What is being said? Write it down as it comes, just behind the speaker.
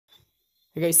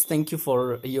Hey guys, thank you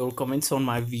for your comments on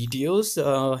my videos.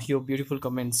 Your beautiful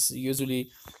comments usually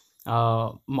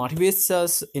motivates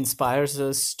us, inspires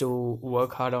us to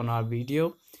work hard on our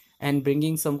video and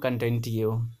bringing some content to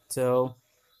you. So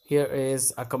here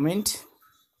is a comment,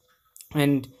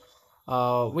 and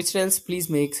which else please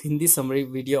make Hindi summary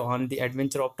video on the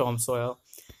adventure of Tom Sawyer.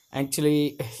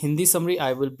 Actually, Hindi summary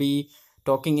I will be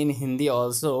talking in Hindi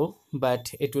also,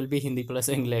 but it will be Hindi plus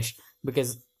English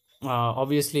because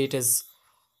obviously it is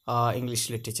English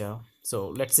literature. So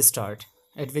let's start.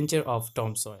 Adventure of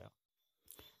Tom Sawyer.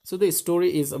 So the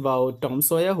story is about Tom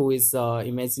Sawyer, who is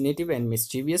imaginative and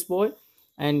mischievous boy,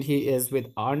 and he is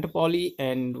with Aunt Polly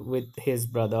and with his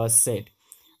brother Sid.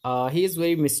 He is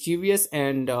very mischievous,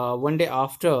 and one day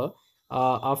after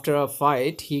a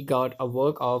fight, he got a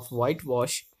work of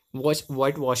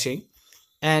whitewashing,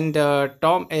 and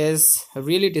Tom is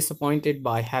really disappointed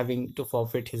by having to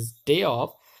forfeit his day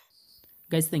off.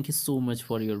 Guys, thank you so much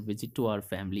for your visit to our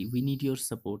family. We need your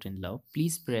support and love.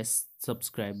 Please press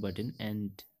subscribe button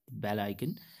and bell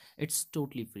icon. It's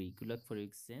totally free. Good luck for your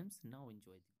exams. Now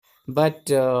enjoy. But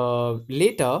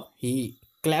later, he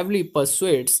cleverly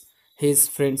persuades his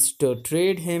friends to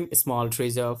trade him a small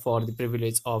treasure for the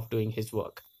privilege of doing his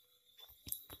work.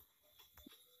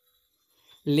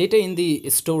 Later in the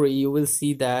story, you will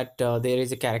see that there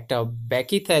is a character,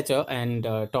 Becky Thatcher, and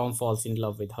Tom falls in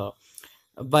love with her.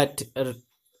 But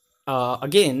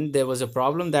again, there was a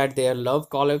problem that their love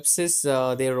collapses,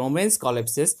 their romance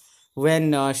collapses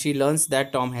when she learns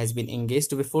that Tom has been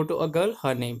engaged before to a girl.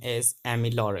 Her name is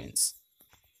Amy Lawrence.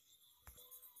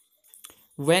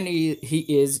 When he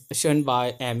is shunned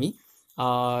by Amy,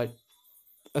 uh,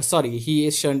 sorry, he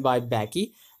is shunned by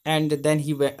Becky, and then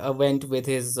he went with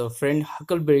his friend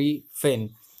Huckleberry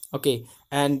Finn. Okay,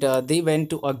 and they went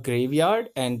to a graveyard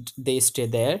and they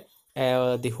stayed there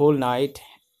the whole night.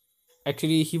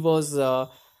 Actually, he was uh,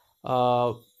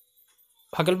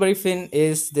 Huckleberry Finn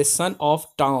is the son of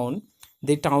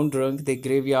the town drunk, the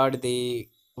graveyard. They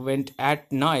went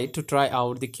at night to try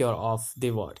out the cure of the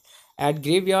word. At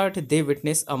graveyard, they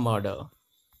witness a murder.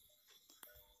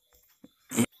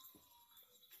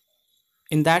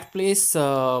 In that place,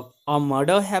 a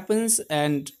murder happens,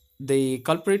 and the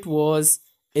culprit was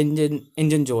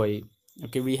Engine Joy.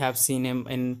 Okay, we have seen him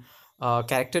in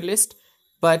character list,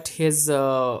 but his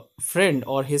friend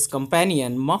or his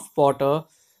companion Muff Potter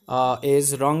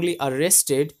is wrongly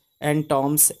arrested, and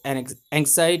Tom's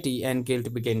anxiety and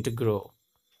guilt begin to grow.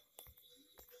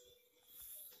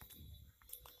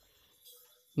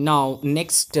 Now,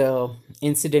 next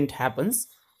incident happens.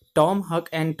 Tom, Huck,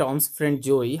 and Tom's friend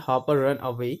Joey Harper run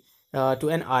away to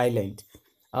an island,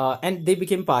 and they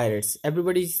became pirates.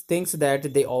 Everybody thinks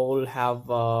that they all have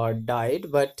died,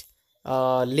 but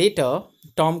later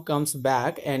Tom comes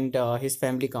back, and his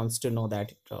family comes to know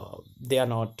that they are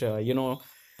not,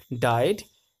 died,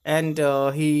 and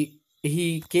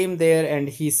he came there and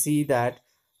he see that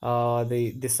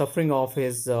the suffering of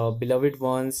his beloved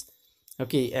ones.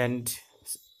 Okay, and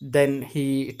then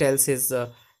he tells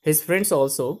his friends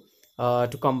also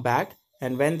to come back,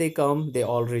 and when they come they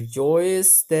all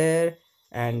rejoice there,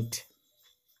 and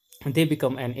they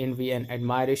become an envy and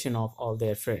admiration of all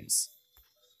their friends.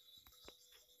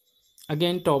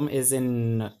 Again, Tom is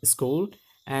in school,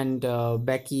 and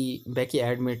Becky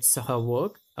admits her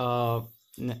work,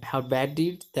 her bad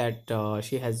deed, that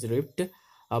she has ripped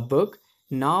a book.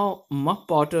 Now Muck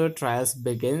Potter trials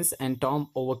begins, and Tom,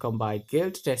 overcome by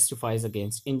guilt, testifies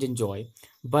against Injun Joy.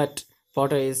 But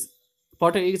Potter is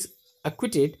Potter is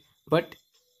acquitted, but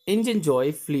Injun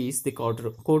Joy flees the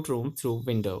courtroom through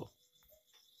window.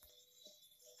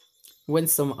 When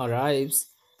some arrives,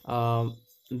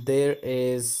 there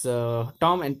is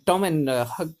Tom and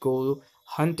Huck go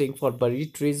hunting for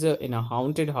buried treasure in a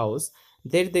haunted house.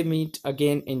 There they meet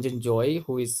again Injun Joy,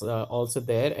 who is also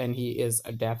there, and he is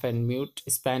a deaf and mute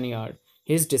Spaniard.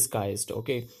 He's disguised,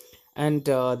 okay, and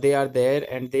they are there,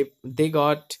 and they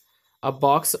got a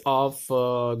box of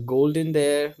gold in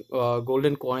there,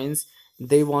 golden coins.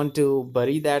 They want to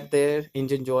bury that there.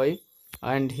 Injun Joy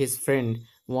and his friend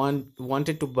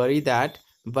wanted to bury that,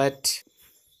 but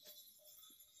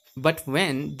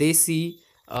when they see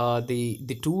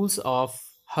the tools of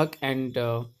Huck and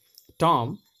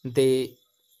Tom, they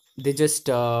just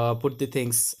put the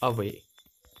things away.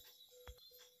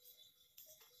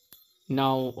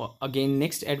 Now, again,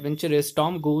 next adventure is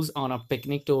Tom goes on a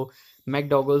picnic to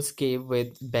McDougall's cave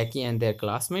with Becky and their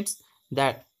classmates.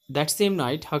 That same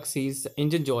night, Huck sees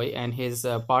Injun Joy and his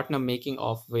partner making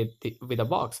off with a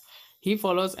box. He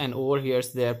follows and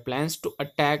overhears their plans to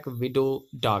attack Widow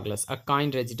Douglas, a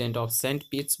kind resident of St.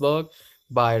 Petersburg,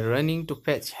 by running to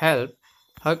fetch help.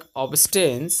 Huck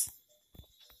abstains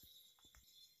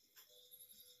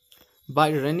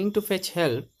By running to fetch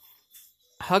help,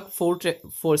 Huck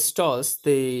forestalls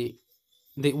the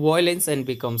violence and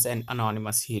becomes an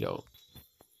anonymous hero.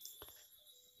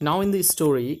 Now in the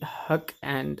story,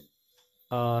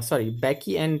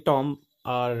 Becky and Tom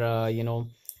are,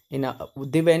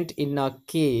 they went in a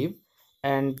cave,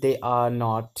 and they are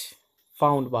not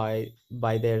found by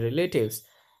their relatives.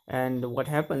 And what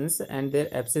happens? And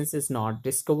their absence is not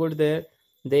discovered there.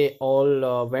 They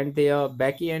all went there.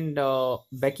 Becky and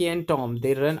Tom,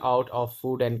 they run out of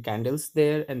food and candles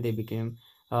there, and they begin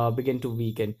to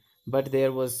weaken. But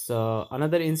there was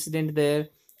another incident there.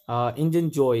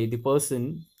 Injun Joy, the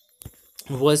person,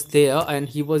 was there, and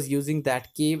he was using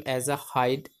that cave as a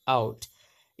hideout.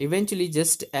 Eventually,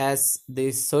 just as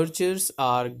the searchers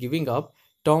are giving up,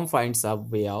 Tom finds a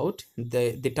way out.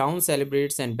 The town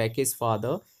celebrates, and Becky's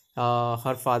father,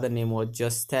 her father name was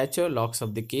just Thatcher, locks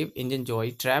up the cave. Indian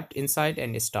Joy trapped inside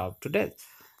and starved to death.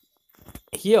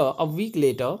 Here, a week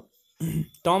later,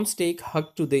 Tom's take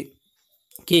Huck to the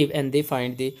cave, and they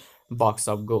find the box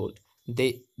of gold.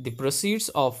 The proceeds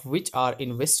of which are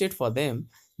invested for them.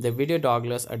 The widow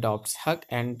Douglas adopts Huck,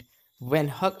 and when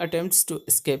Huck attempts to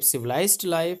escape civilized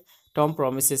life, Tom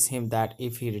promises him that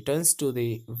if he returns to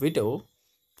the widow,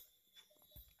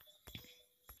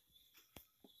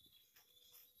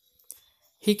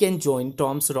 he can join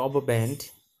Tom's robber band,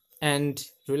 and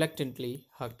reluctantly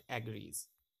Huck agrees.